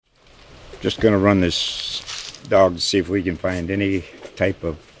Just going to run this dog to see if we can find any type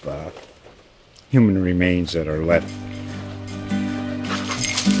of human remains that are left.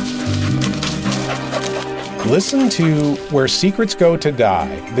 Listen to Where Secrets Go to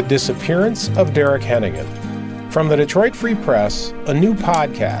Die, The Disappearance of Derek Hennigan. From the Detroit Free Press, a new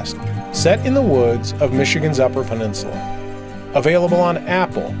podcast set in the woods of Michigan's Upper Peninsula. Available on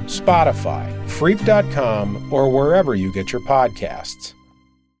Apple, Spotify, Freep.com, or wherever you get your podcasts.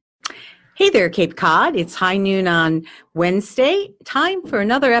 Hey there, Cape Cod. It's high noon on Wednesday. Time for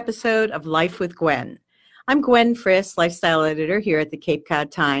another episode of Life with Gwenn. I'm Gwenn Friss, lifestyle editor here at the Cape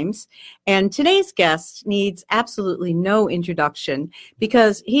Cod Times, and today's guest needs absolutely no introduction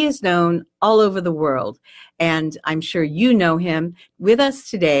because he is known all over the world, and I'm sure you know him. With us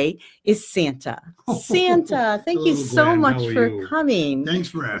today is Santa. Santa, thank you so Glenn, much for coming. Thanks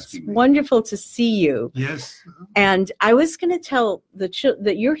for asking me. Wonderful to see you. Yes. And I was going to tell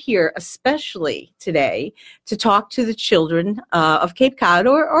that you're here especially today to talk to the children of Cape Cod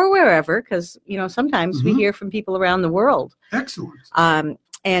or wherever, because, you know, sometimes we hear from people around the world. Excellent.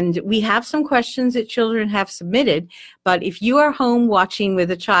 And we have some questions that children have submitted, but if you are home watching with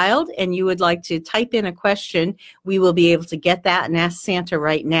a child and you would like to type in a question, we will be able to get that and ask Santa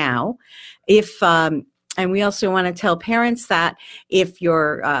right now. And we also want to tell parents that if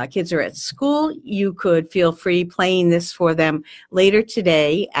your kids are at school, you could feel free playing this for them later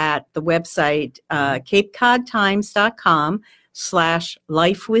today at the website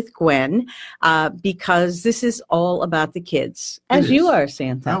capecodtimes.com/Life with Gwenn, because this is all about the kids, as you are,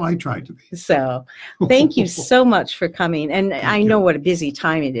 Santa. Well, I tried to be. So thank you so much for coming. And I know what a busy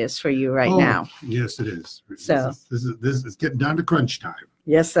time it is for you right now. Yes, it is. So this is getting down to crunch time.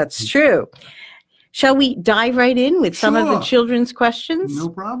 Yes, that's true. Shall we dive right in with some of the children's questions? No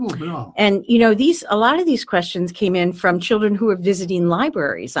problem at all. And, you know, a lot of these questions came in from children who are visiting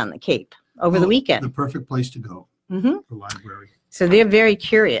libraries on the Cape over the weekend. The perfect place to go. The library. So they're very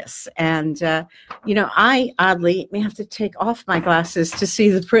curious. And, you know, I oddly may have to take off my glasses to see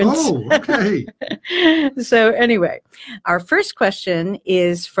the prints. Oh, okay. So anyway, our first question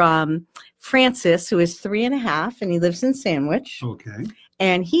is from Francis, who is 3.5, and he lives in Sandwich. Okay.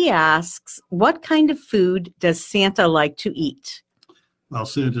 And he asks, what kind of food does Santa like to eat? Well,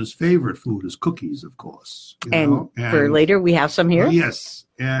 Santa's favorite food is cookies, of course. And for later, we have some here? Yes.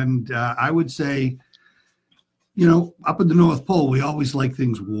 And I would say, you know, up at the North Pole, we always like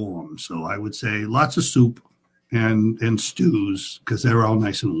things warm. So I would say lots of soup and stews because they're all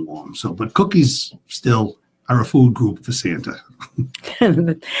nice and warm. So, but cookies still are a food group for Santa.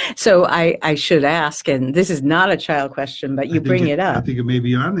 So I should ask, and this is not a child question, but you bring it up. I think it may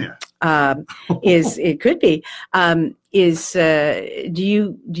be on there. It could be. Do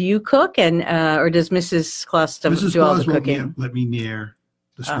you cook or does Mrs. Claus do all the cooking? Let me near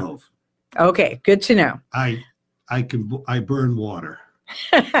the stove. Okay, good to know. I burn water.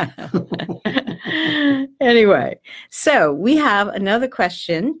 Anyway, so we have another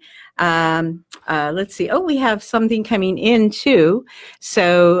question. Let's see. Oh, we have something coming in too.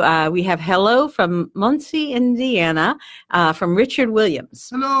 So we have hello from Muncie, Indiana, from Richard Williams.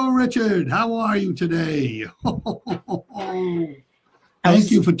 Hello, Richard. How are you today?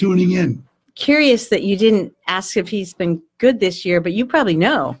 Thank you for tuning in. Curious that you didn't ask if he's been good this year, but you probably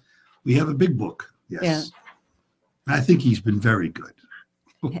know. We have a big book. Yes. Yeah. I think he's been very good.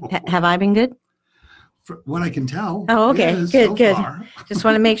 Have I been good? For what I can tell. Oh, okay. Yes, good. So far. Just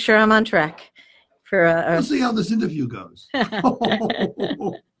want to make sure I'm on track. We'll see how this interview goes.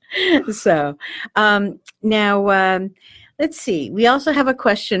 So now let's see. We also have a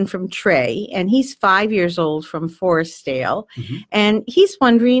question from Trey, and he's 5 years old from Forestdale, and he's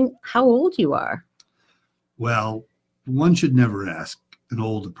wondering how old you are. Well, one should never ask an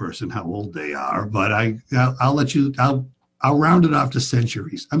older person how old they are, but I'll let you. I'll round it off to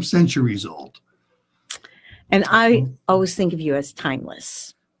centuries. I'm centuries old. And I always think of you as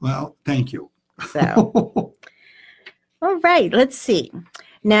timeless. Well, thank you. So, all right, let's see.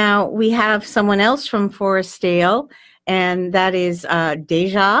 Now we have someone else from Forestdale, and that is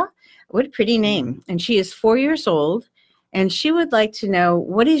Deja. What a pretty name. And she is 4 years old, and she would like to know,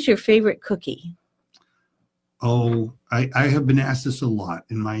 what is your favorite cookie? Oh, I have been asked this a lot,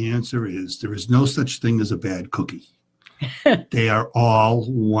 and my answer is there is no such thing as a bad cookie. They are all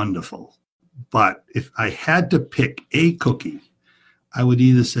wonderful. But if I had to pick a cookie, I would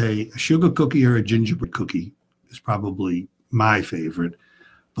either say a sugar cookie or a gingerbread cookie is probably my favorite.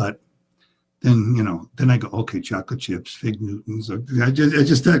 But then, then I go, okay, chocolate chips, Fig Newtons. I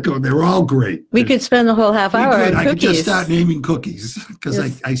just go, they're all great. We could spend the whole half hour on cookies. I could just start naming cookies because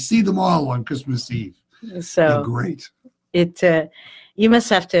I see them all on Christmas Eve. So they're great. You must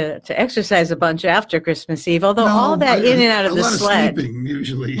have to exercise a bunch after Christmas Eve, although all that in and out of the sled. A lot of sleeping,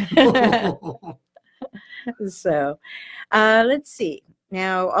 usually. So, let's see.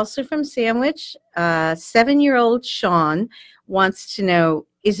 Now, also from Sandwich, 7-year-old Sean wants to know,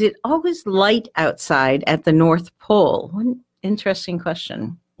 is it always light outside at the North Pole? One interesting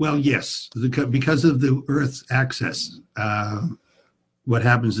question. Well, yes, because of the Earth's axis, what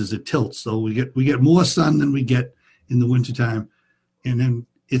happens is it tilts. So we get more sun than we get in the wintertime. And then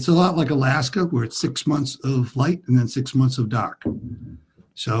it's a lot like Alaska, where it's 6 months of light and then 6 months of dark.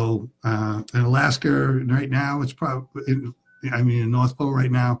 So in Alaska right now, it's probably, in North Pole right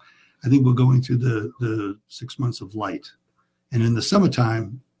now, I think we're going through the 6 months of light. And in the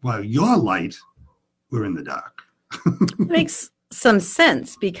summertime, while you're light, we're in the dark. Makes some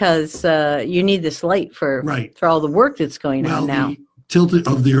sense because you need this light for all the work that's going on now. The tilt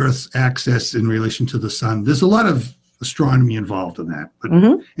of the Earth's axis in relation to the sun, there's a lot of astronomy involved in that. But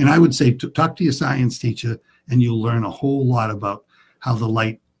and I would say talk to your science teacher, and you'll learn a whole lot about how the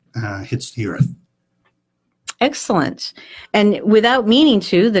light hits the Earth. Excellent. And without meaning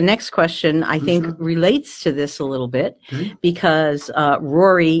to, the next question, I think, relates to this a little bit because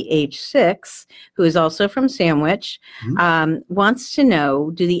Rory, age 6, who is also from Sandwich, wants to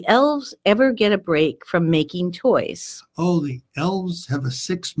know, do the elves ever get a break from making toys? Oh, the elves have a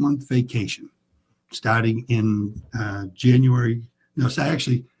 6-month vacation starting in January. No, so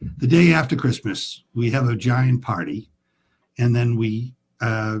actually, the day after Christmas, we have a giant party, and then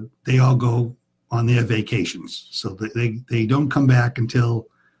they all go on their vacations. So they don't come back until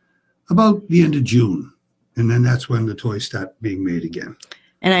about the end of June. And then that's when the toys start being made again.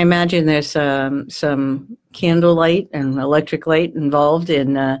 And I imagine there's some candlelight and electric light involved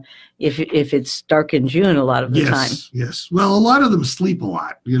in if it's dark in June a lot of the time. Yes. Well, a lot of them sleep a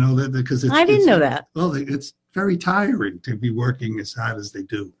lot, because I didn't know that. Well, it's very tiring to be working as hard as they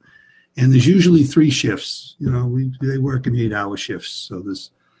do. And there's usually 3 shifts. They work in 8-hour shifts. So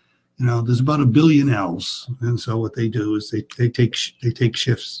there's about 1 billion elves, and so what they do is they take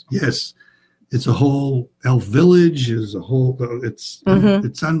shifts. Yes, it's a whole elf village. It's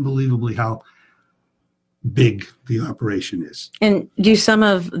unbelievably how big the operation is. And do some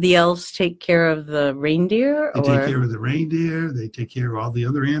of the elves take care of the reindeer? They take care of the reindeer. They take care of all the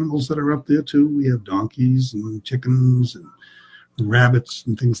other animals that are up there too. We have donkeys and chickens and rabbits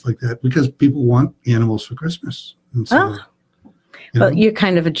and things like that because people want animals for Christmas. And so, Well, you're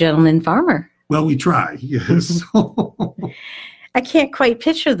kind of a gentleman farmer. Well, we try, yes. I can't quite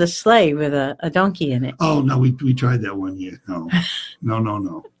picture the sleigh with a donkey in it. Oh, no, we tried that one year.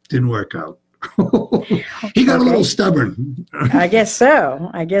 No. Didn't work out. He got a little stubborn. I guess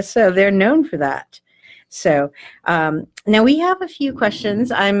so. They're known for that. So now we have a few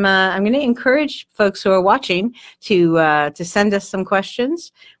questions. I'm going to encourage folks who are watching to send us some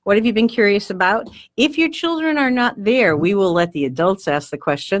questions. What have you been curious about? If your children are not there, we will let the adults ask the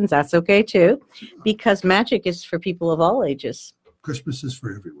questions. That's okay too, because magic is for people of all ages. Christmas is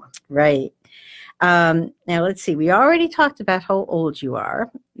for everyone. Right. Now let's see. We already talked about how old you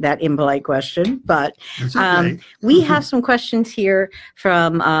are, that impolite question, but we have some questions here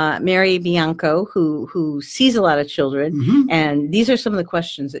from Mary Bianco, who sees a lot of children, and these are some of the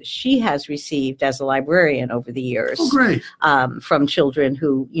questions that she has received as a librarian over the years. Oh, great! From children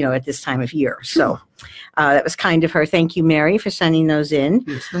who, at this time of year. Sure. So that was kind of her. Thank you, Mary, for sending those in.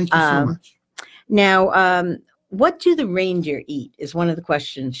 Yes, thank you so much. Now, what do the reindeer eat? Is one of the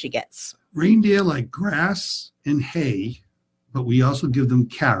questions she gets. Reindeer like grass and hay, but we also give them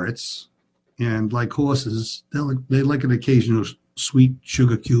carrots. And like horses, they like an occasional sweet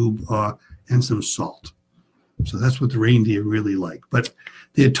sugar cube and some salt. So that's what the reindeer really like. But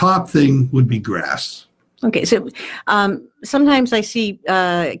their top thing would be grass. Okay, so sometimes I see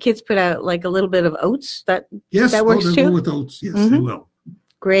kids put out like a little bit of oats. That works too? Yes, go with oats. Yes, they will.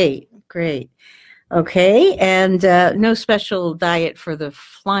 Great. Okay, and no special diet for the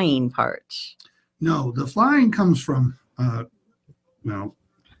flying part? No, the flying comes from, I'll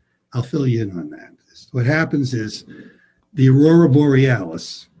fill you in on that. What happens is the aurora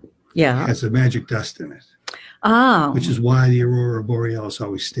borealis has a magic dust in it. Oh. Which is why the aurora borealis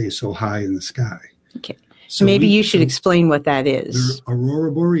always stays so high in the sky. Okay, so maybe you should explain what that is. The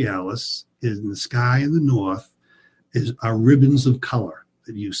aurora borealis is in the sky in the north are ribbons of color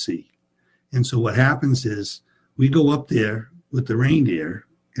that you see. And so what happens is we go up there with the reindeer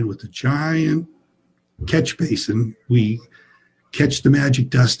and with the giant catch basin, we catch the magic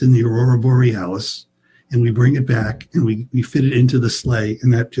dust in the aurora borealis and we bring it back and we fit it into the sleigh,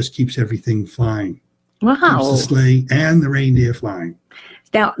 and that just keeps everything flying. Wow. Keeps the sleigh and the reindeer flying.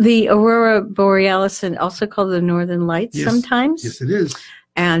 Now, the aurora borealis, and also called the northern lights sometimes. Yes, it is.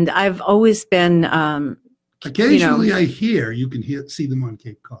 And I've always been... occasionally you can see them on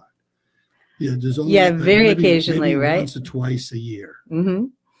Cape Cod. Yeah, there's only very occasionally, right? Once or twice a year. Mm-hmm.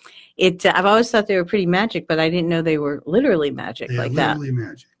 I've always thought they were pretty magic, but I didn't know they were literally magic They like are that. literally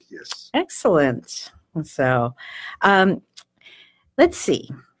magic, yes. Excellent. So, let's see.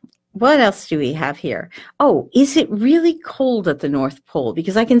 What else do we have here? Oh, is it really cold at the North Pole?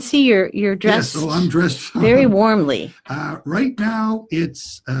 Because I can see you're dressed. Yes, I'm dressed very warmly. Right now,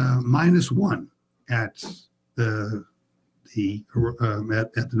 it's -1 at the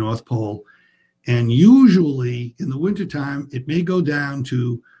North Pole, and usually in the wintertime it may go down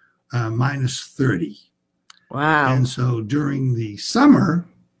to -30. Wow! And so during the summer,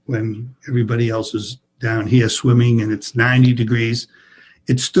 when everybody else is down here swimming and it's 90 degrees,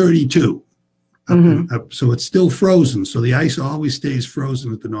 it's 32. Up, so it's still frozen. So the ice always stays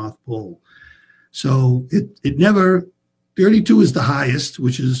frozen at the North Pole. So it never, 32 is the highest,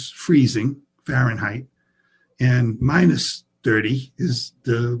 which is freezing Fahrenheit, and -30 is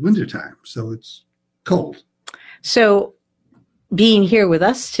the wintertime. So it's cold. So being here with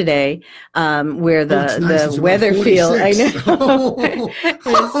us today, where the weather feel, I know.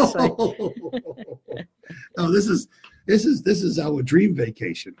 Oh, this is our dream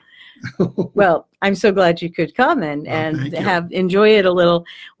vacation. Well, I'm so glad you could come and enjoy it a little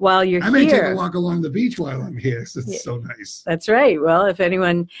while you're here. I may take a walk along the beach while I'm here. So it's so nice. That's right. Well, if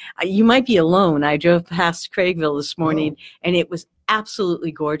anyone, you might be alone. I drove past Craigville this morning, and it was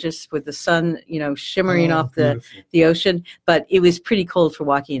absolutely gorgeous with the sun, shimmering off the ocean. But it was pretty cold for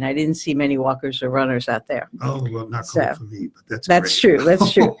walking. I didn't see many walkers or runners out there. Oh, well, not cold for me, but that's true.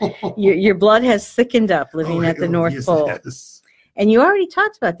 That's true. Your blood has thickened up living at the North Pole. And you already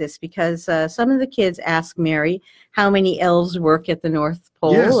talked about this because some of the kids ask Mary how many elves work at the North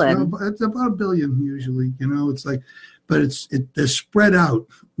Pole. Yes, it's about 1 billion usually. It's like, but they're spread out.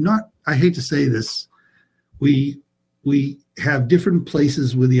 I hate to say this, we have different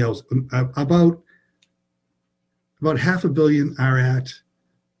places with the elves. About 500 million are at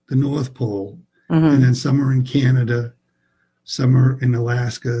the North Pole, and then some are in Canada. Some are in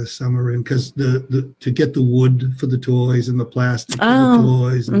Alaska, some are in, because to get the wood for the toys and the plastic for the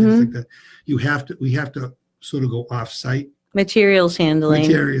toys and things like that, we have to sort of go off-site. Materials handling.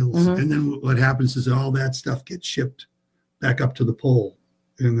 And then what happens is all that stuff gets shipped back up to the pole.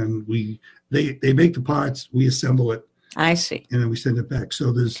 And then they make the parts, we assemble it. I see. And then we send it back.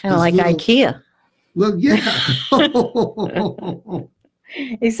 So there's kind of like IKEA. Well, yeah.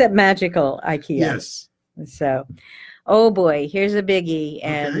 Except magical IKEA. Yes. So... oh boy, here's a biggie,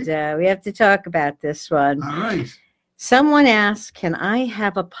 and we have to talk about this one. All right. Someone asked, can I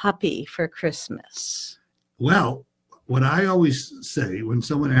have a puppy for Christmas? Well, what I always say when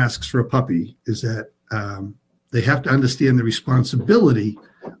someone asks for a puppy is that they have to understand the responsibility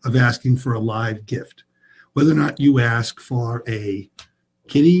of asking for a live gift. Whether or not you ask for a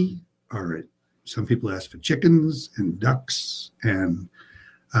kitty, or some people ask for chickens and ducks and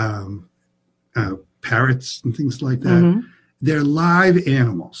parrots and things like that. They're live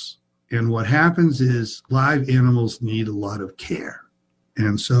animals. And what happens is live animals need a lot of care.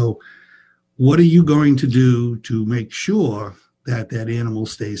 And so what are you going to do to make sure that animal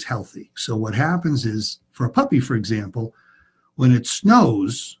stays healthy? So what happens is, for a puppy, for example, when it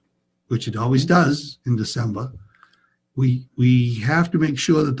snows, which it always does in December, we have to make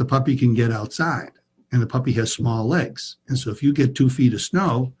sure that the puppy can get outside. And the puppy has small legs. And so if you get 2 feet of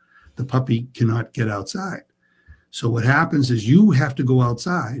snow, the puppy cannot get outside. So what happens is you have to go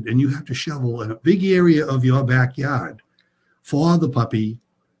outside and you have to shovel in a big area of your backyard for the puppy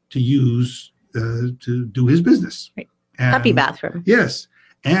to use to do his business. Right. Puppy bathroom. Yes.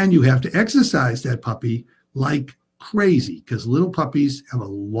 And you have to exercise that puppy like crazy, because little puppies have a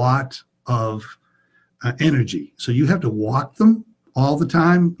lot of energy. So you have to walk them all the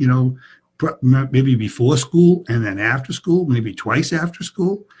time, maybe before school and then after school, maybe twice after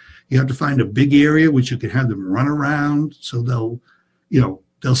school. You have to find a big area which you can have them run around, so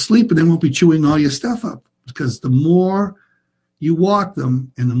they'll sleep and they won't be chewing all your stuff up. Because the more you walk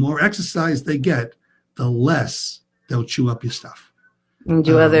them and the more exercise they get, the less they'll chew up your stuff. And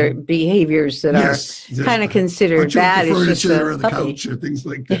do other behaviors that are kind of considered bad. Or it's just or a the puppy. couch or things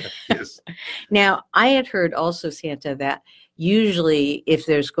like that. Yes. Now, I had heard also, Santa, that usually if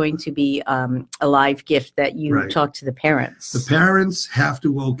there's going to be a live gift, that you talk to the parents. The parents have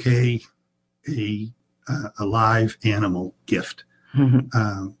to okay a live animal gift.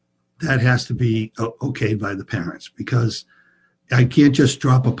 That has to be okayed by the parents, because I can't just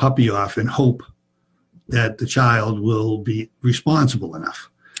drop a puppy off and hope that the child will be responsible enough.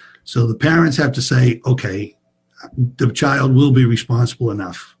 So the parents have to say, okay, the child will be responsible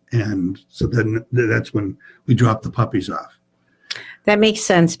enough. And so then that's when we drop the puppies off. That makes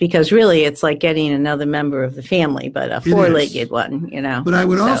sense, because really it's like getting another member of the family, but a four-legged one, But I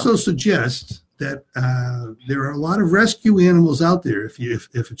would also suggest that there are a lot of rescue animals out there.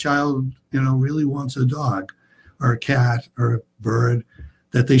 If a child, really wants a dog or a cat or a bird,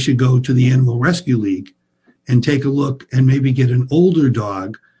 that they should go to the Animal Rescue League and take a look and maybe get an older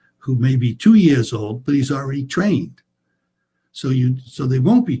dog who may be 2 years old, but he's already trained. So they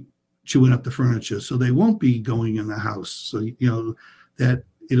won't be chewing up the furniture. So they won't be going in the house. So, that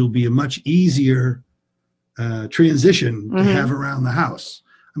it'll be a much easier transition to have around the house.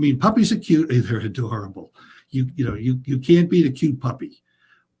 I mean, puppies are cute. They're adorable. You can't beat a cute puppy,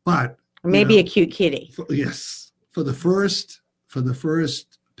 but maybe a cute kitty. For the first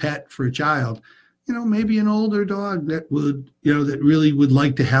pet for a child, maybe an older dog that would, that really would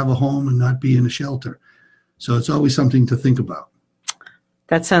like to have a home and not be in a shelter. So it's always something to think about.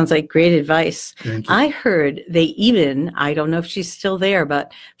 That sounds like great advice. Thank you. I heard they even, I don't know if she's still there,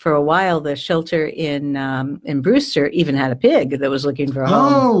 but for a while the shelter in Brewster even had a pig that was looking for a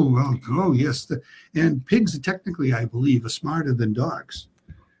home. Oh, yes. And pigs, technically, I believe, are smarter than dogs.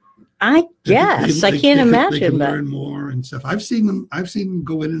 I guess. I can't imagine. They can learn more and stuff. I've seen them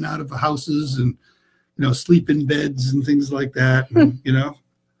go in and out of houses and, sleep in beds and things like that. And,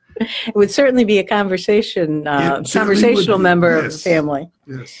 It would certainly be a conversational member of the family.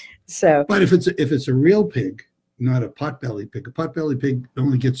 Yes. So, but if it's a real pig, not a potbelly pig, a potbelly pig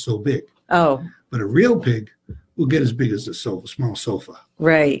only gets so big. Oh. But a real pig will get as big as a small sofa.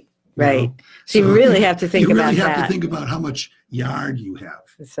 Right. So you really have to think about that. You really have to think about how much yard you have.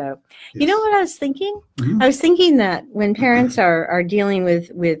 So, You know what I was thinking? I was thinking that when parents are dealing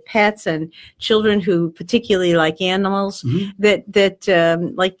with pets and children who particularly like animals,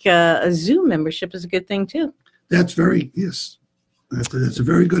 that a zoo membership is a good thing too. That's that's a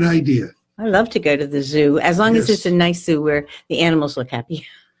very good idea. I love to go to the zoo, as long as it's a nice zoo where the animals look happy.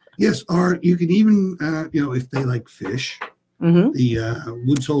 Yes, or you can even, if they like fish, the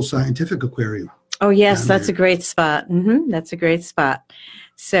Woods Hole Scientific Aquarium. Oh, yes, that's a great spot. That's a great spot.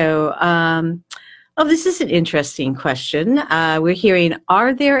 So, this is an interesting question. We're hearing,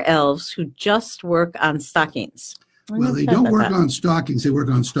 are there elves who just work on stockings? Well, they don't work on stockings. They work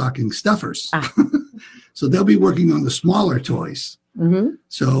on stocking stuffers. So they'll be working on the smaller toys.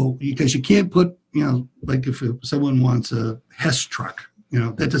 So, because you can't put, like if someone wants a Hess truck,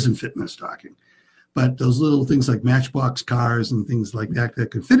 that doesn't fit in a stocking. But those little things like Matchbox cars and things like that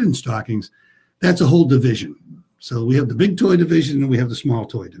could fit in stockings, that's a whole division. So we have the big toy division and we have the small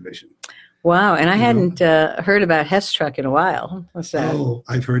toy division. Wow. And I hadn't heard about Hess truck in a while. What's that? Oh,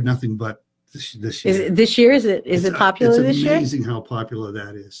 I've heard nothing but this year. Is it this year? Is it popular this year? It's amazing how popular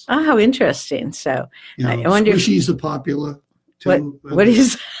that is. Oh, how interesting. So I wonder. Squishies are popular too. What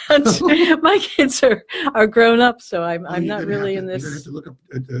is that? My kids are grown up, so I'm not really in this. You're going to have to look up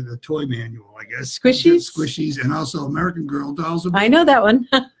a toy manual, I guess. Squishies, and also American Girl dolls. I know that one.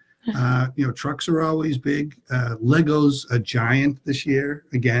 Trucks are always big. Legos a giant this year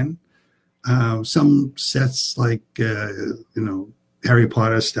again. Some sets like Harry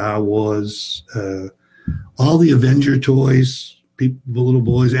Potter, Star Wars, all the Avenger toys. People, little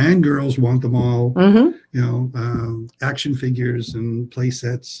boys and girls want them all. Action figures and play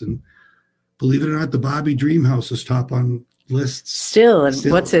sets, and believe it or not, the Barbie Dream House is top on lists. Still,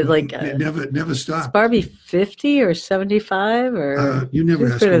 what's it like? It never stops. Is Barbie 50 or 75 or? You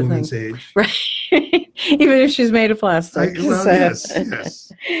never ask a woman's age, right? Even if she's made of plastic.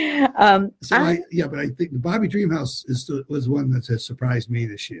 Yes. But I think the Barbie Dream House was one that has surprised me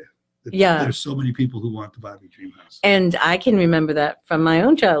this year. There's so many people who want the Barbie Dream House, and I can remember that from my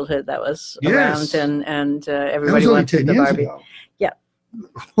own childhood. That was around, and everybody wanted the Barbie. Ago. Yeah,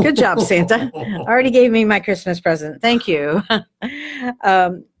 good job, Santa. Already gave me my Christmas present. Thank you.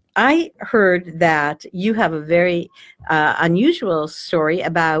 I heard that you have a very unusual story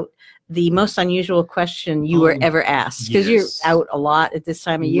about the most unusual question you were ever asked, because you're out a lot at this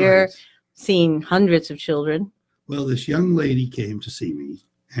time of year, seeing hundreds of children. Well, this young lady came to see me.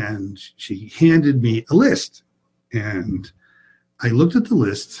 And she handed me a list. And I looked at the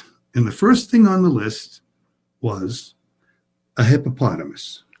list, and the first thing on the list was a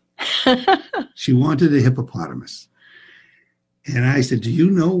hippopotamus. She wanted a hippopotamus. And I said, do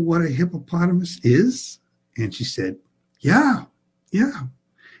you know what a hippopotamus is? And she said, yeah.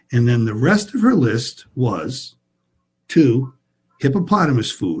 And then the rest of her list was 2,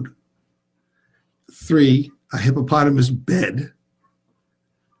 hippopotamus food, 3, a hippopotamus bed,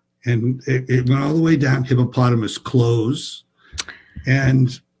 And it went all the way down, hippopotamus clothes.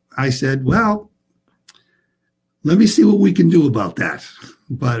 And I said, well, let me see what we can do about that.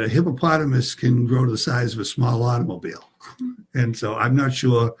 But a hippopotamus can grow to the size of a small automobile. And so I'm not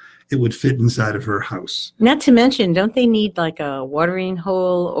sure it would fit inside of her house. Not to mention, don't they need like a watering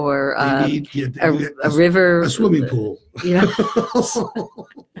hole or a river? A swimming pool. You know?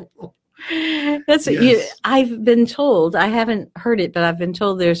 That's yes. I've been told, I haven't heard it, but I've been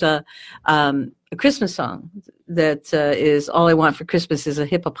told there's a Christmas song that is All I Want for Christmas is a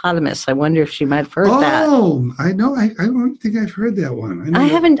Hippopotamus. I wonder if she might have heard that. Oh, I know. I don't think I've heard that one. I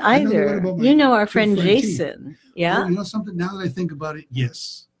haven't either. You know our friend Jason. Yeah. Oh, you know something? Now that I think about it,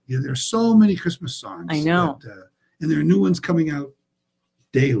 yes. Yeah, there are so many Christmas songs. I know. And there are new ones coming out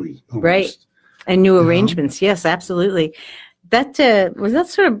daily. Almost. Right. And new arrangements. Yes, absolutely. That that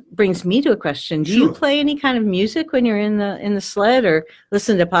sort of brings me to a question. Do you play any kind of music when you're in the sled or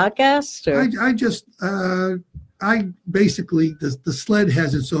listen to podcasts? Or? I basically, the sled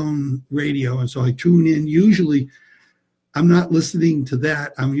has its own radio, and so I tune in. Usually, I'm not listening to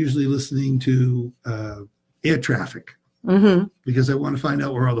that. I'm usually listening to air traffic because I want to find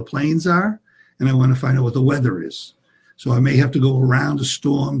out where all the planes are, and I want to find out what the weather is. So I may have to go around a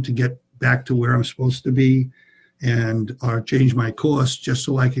storm to get back to where I'm supposed to be, or change my course just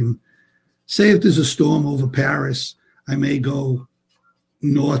so I can say if there's a storm over Paris, I may go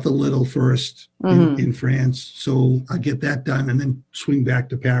north a little first in France. So I get that done and then swing back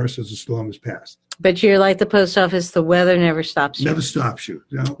to Paris as the storm has passed. But you're like the post office, the weather never stops you. Never stops you.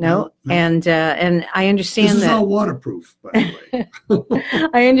 No. And I understand that. This is all waterproof, by the way.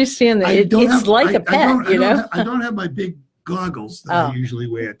 I understand that. It's like a pet, you know? I don't have my big goggles that I usually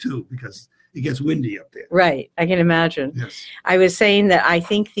wear too because it gets windy up there. Right. I can imagine. Yes. I was saying that I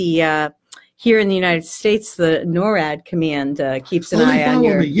think here in the United States, the NORAD command keeps an eye on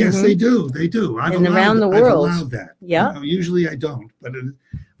your. Yes, they do. They do. And around the world. I've allowed that. Yeah. Usually I don't, but in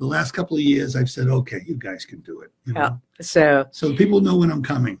the last couple of years, I've said, okay, you guys can do it. You know? So people know when I'm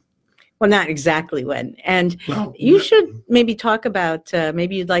coming. Well, not exactly when. And you should maybe talk about.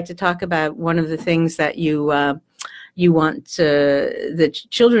 Maybe you'd like to talk about one of the things that you want the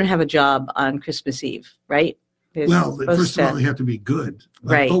children have a job on Christmas Eve, right? Well, first of all, they have to be good.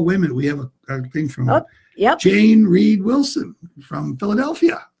 Right. Oh, wait a minute. We have a thing from Yep. Jane Reed Wilson from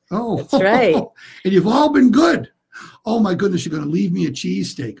Philadelphia. Oh, that's right. And you've all been good. Oh, my goodness, you're going to leave me a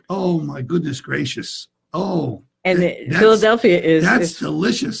cheesesteak. Oh, my goodness gracious. Oh. And Philadelphia is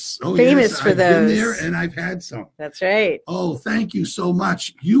delicious. Oh, famous yes, for I've those. Been there and I've had some. That's right. Oh, thank you so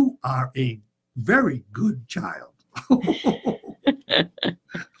much. You are a very good child.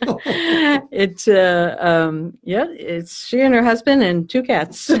 It's she and her husband and 2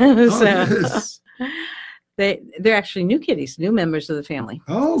 cats. Yes. They're actually new kitties, new members of the family.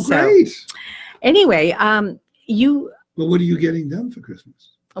 Oh, great. Anyway, well, what are you getting them for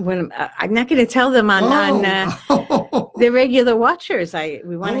Christmas? When I'm not going to tell them on the regular watchers.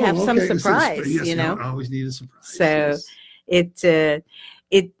 We want to have some surprise. Yes, you know, I always need a surprise. So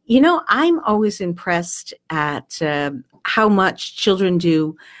I'm always impressed at how much children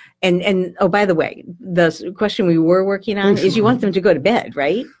do. And oh, by the way, the question we were working on is you want them to go to bed,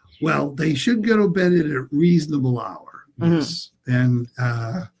 right? Well, they should go to bed at a reasonable hour. Yes. And,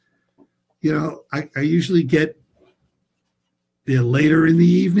 I usually get there later in the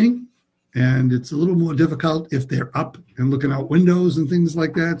evening, and it's a little more difficult if they're up and looking out windows and things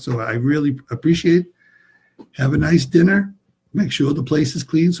like that. So I really appreciate it. Have a nice dinner. Make sure the place is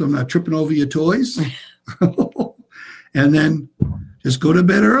clean so I'm not tripping over your toys. And then just go to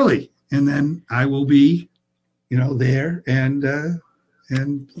bed early. And then I will be, there and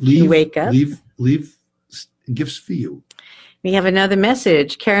leave. You wake up. Leave gifts for you. We have another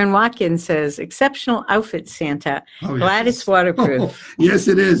message. Karen Watkins says, exceptional outfit, Santa. Glad it's waterproof. Yes,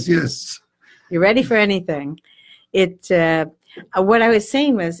 it is. Yes. You're ready for anything. What I was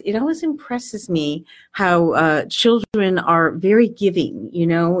saying was, it always impresses me how children are very giving.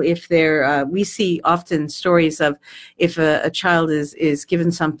 If they're, we see often stories of if a child is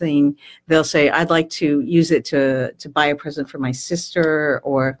given something, they'll say, I'd like to use it to buy a present for my sister.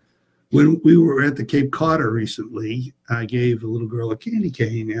 Or when we were at the Cape Cod recently, I gave a little girl a candy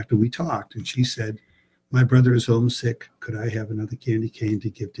cane after we talked, and she said, my brother is homesick. Could I have another candy cane to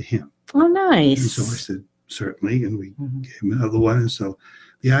give to him? Oh, nice. And so I said, certainly, and we gave him another one. And so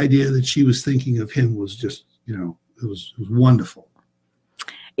the idea that she was thinking of him was just, it was wonderful.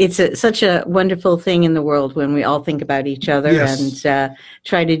 It's such a wonderful thing in the world when we all think about each other and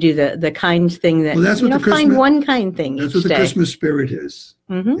try to do the kind thing that, that's what find one kind thing That's each what the day. Christmas spirit is,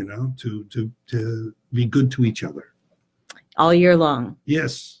 to be good to each other. All year long.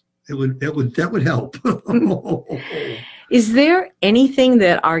 Yes. That would help. Is there anything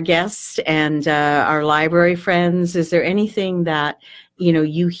that our guests and our library friends, is there anything that,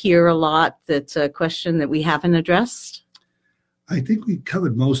 you hear a lot that's a question that we haven't addressed? I think we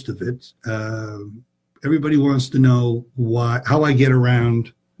covered most of it. Everybody wants to know how I get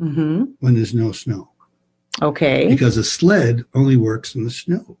around when there's no snow. Okay. Because a sled only works in the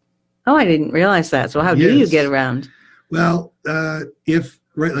snow. Oh, I didn't realize that. So how do you get around? Well,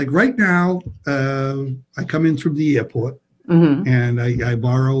 right now, I come in from the airport and I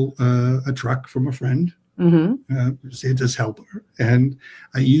borrow a truck from a friend, Santa's helper, and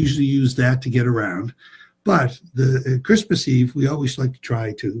I usually use that to get around. But the Christmas Eve, we always like to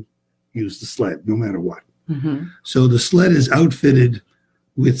try to use the sled, no matter what. So the sled is outfitted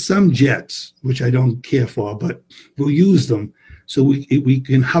with some jets, which I don't care for, but we'll use them. So we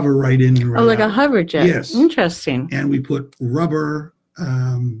can hover right in and right out. Oh, like a hover jet. Yes. Interesting. And we put rubber,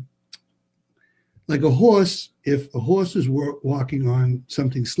 like a horse. If a horse is walking on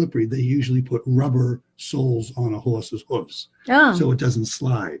something slippery, they usually put rubber soles on a horse's hooves. Oh. So it doesn't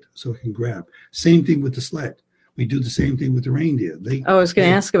slide, so it can grab. Same thing with the sled. We do the same thing with the reindeer. I was going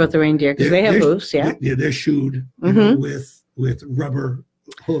to ask about the reindeer because they have hooves, yeah. They're shoed with rubber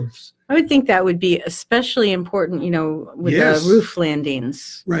hooves. I would think that would be especially important, with the roof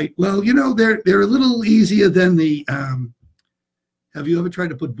landings. Right. Well, they're a little easier than the. Have you ever tried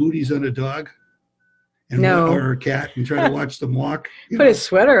to put booties on a dog? No. Or a cat and try to watch them walk? Put a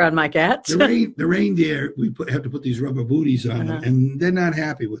sweater on my cat. The reindeer, have to put these rubber booties on them, and they're not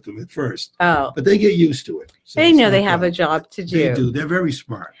happy with them at first. Oh. But they get used to it. So they know they have a job to do. They do. They're very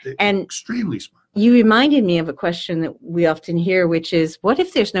smart. They're extremely smart. You reminded me of a question that we often hear, which is, what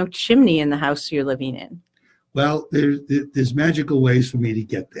if there's no chimney in the house you're living in? Well, there's magical ways for me to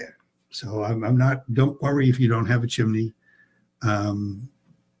get there. So I'm not, don't worry if you don't have a chimney.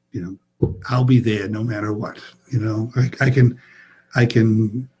 I'll be there no matter what. I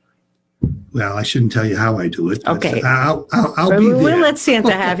can. Well, I shouldn't tell you how I do it. Okay. I'll be there. We'll let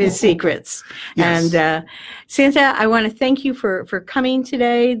Santa have his secrets. Yes. And Santa, I want to thank you for coming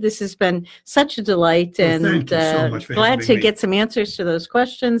today. This has been such a delight, and thank you so much for glad having to me. Get some answers to those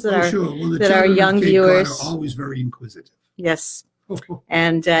questions that Well, our young viewers are always very inquisitive. Yes.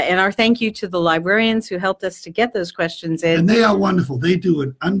 And our thank you to the librarians who helped us to get those questions in. And they are wonderful. They do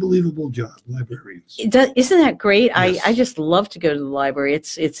an unbelievable job, librarians. Isn't that great? Yes. I just love to go to the library.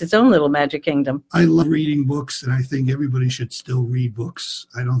 It's its own little magic kingdom. I love reading books, and I think everybody should still read books.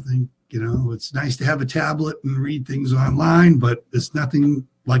 I don't think, it's nice to have a tablet and read things online, but there's nothing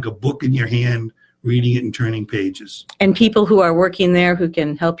like a book in your hand, reading it and turning pages. And people who are working there who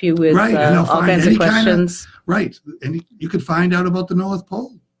can help you with all kinds of questions. Right. And you could find out about the North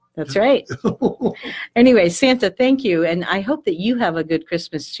Pole. That's right. Anyway, Santa, thank you. And I hope that you have a good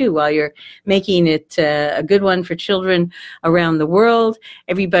Christmas, too, while you're making it a good one for children around the world.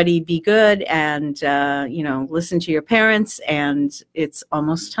 Everybody be good and, listen to your parents. And it's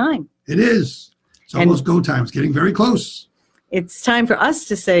almost time. It is. It's almost go time. It's getting very close. It's time for us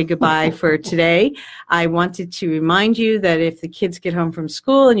to say goodbye for today. I wanted to remind you that if the kids get home from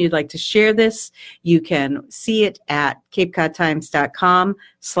school and you'd like to share this, you can see it at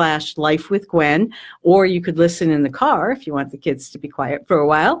capecodtimes.com/lifewithgwenn, or you could listen in the car if you want the kids to be quiet for a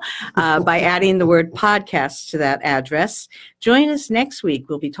while by adding the word podcast to that address. Join us next week.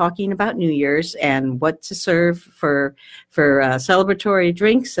 We'll be talking about New Year's and what to serve for celebratory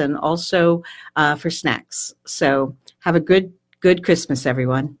drinks and also for snacks. So have a good Christmas,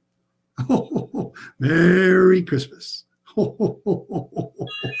 everyone. Merry Christmas.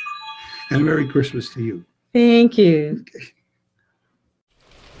 And Merry Christmas to you. Thank you. Okay.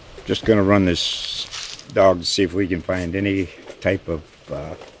 Just going to run this dog to see if we can find any type of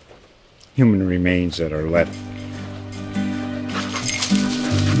human remains that are left.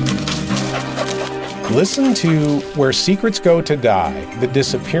 Listen to Where Secrets Go to Die, The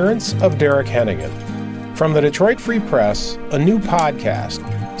Disappearance of Derek Hennigan. From the Detroit Free Press, a new podcast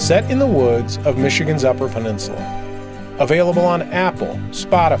set in the woods of Michigan's Upper Peninsula. Available on Apple,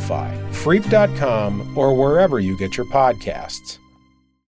 Spotify, Freep.com, or wherever you get your podcasts.